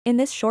In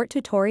this short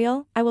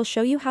tutorial, I will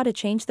show you how to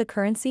change the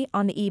currency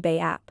on the eBay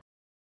app.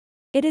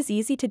 It is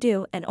easy to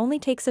do and only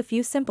takes a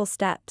few simple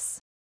steps.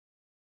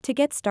 To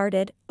get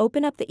started,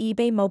 open up the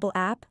eBay mobile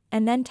app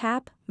and then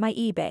tap My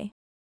eBay.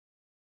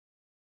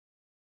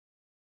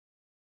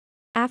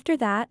 After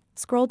that,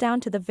 scroll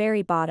down to the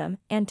very bottom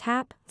and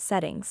tap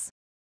Settings.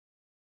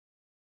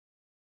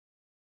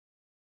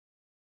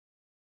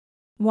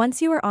 Once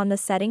you are on the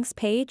Settings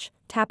page,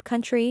 tap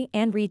Country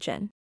and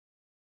Region.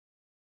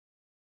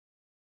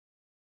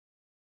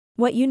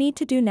 What you need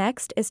to do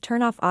next is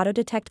turn off Auto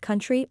Detect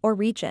Country or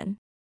Region.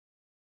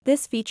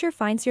 This feature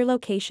finds your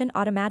location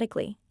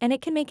automatically, and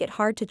it can make it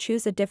hard to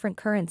choose a different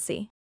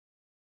currency.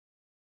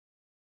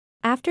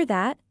 After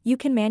that, you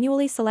can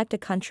manually select a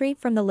country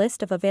from the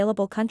list of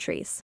available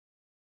countries.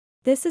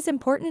 This is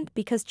important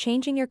because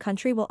changing your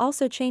country will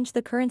also change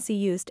the currency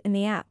used in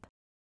the app.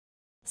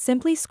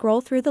 Simply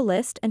scroll through the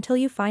list until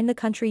you find the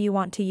country you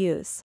want to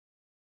use.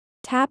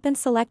 Tap and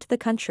select the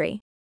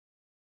country.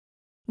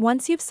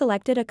 Once you've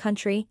selected a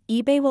country,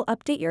 eBay will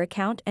update your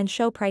account and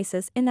show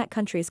prices in that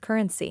country's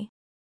currency.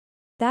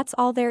 That's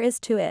all there is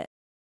to it.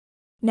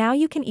 Now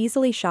you can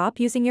easily shop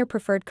using your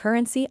preferred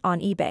currency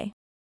on eBay.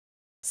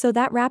 So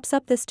that wraps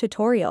up this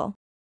tutorial.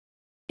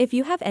 If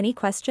you have any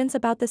questions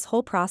about this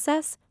whole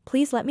process,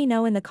 please let me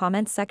know in the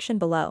comments section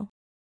below.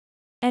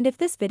 And if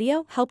this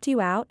video helped you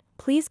out,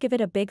 please give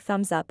it a big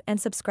thumbs up and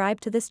subscribe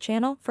to this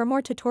channel for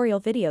more tutorial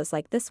videos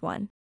like this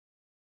one.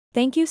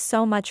 Thank you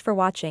so much for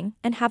watching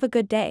and have a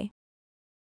good day.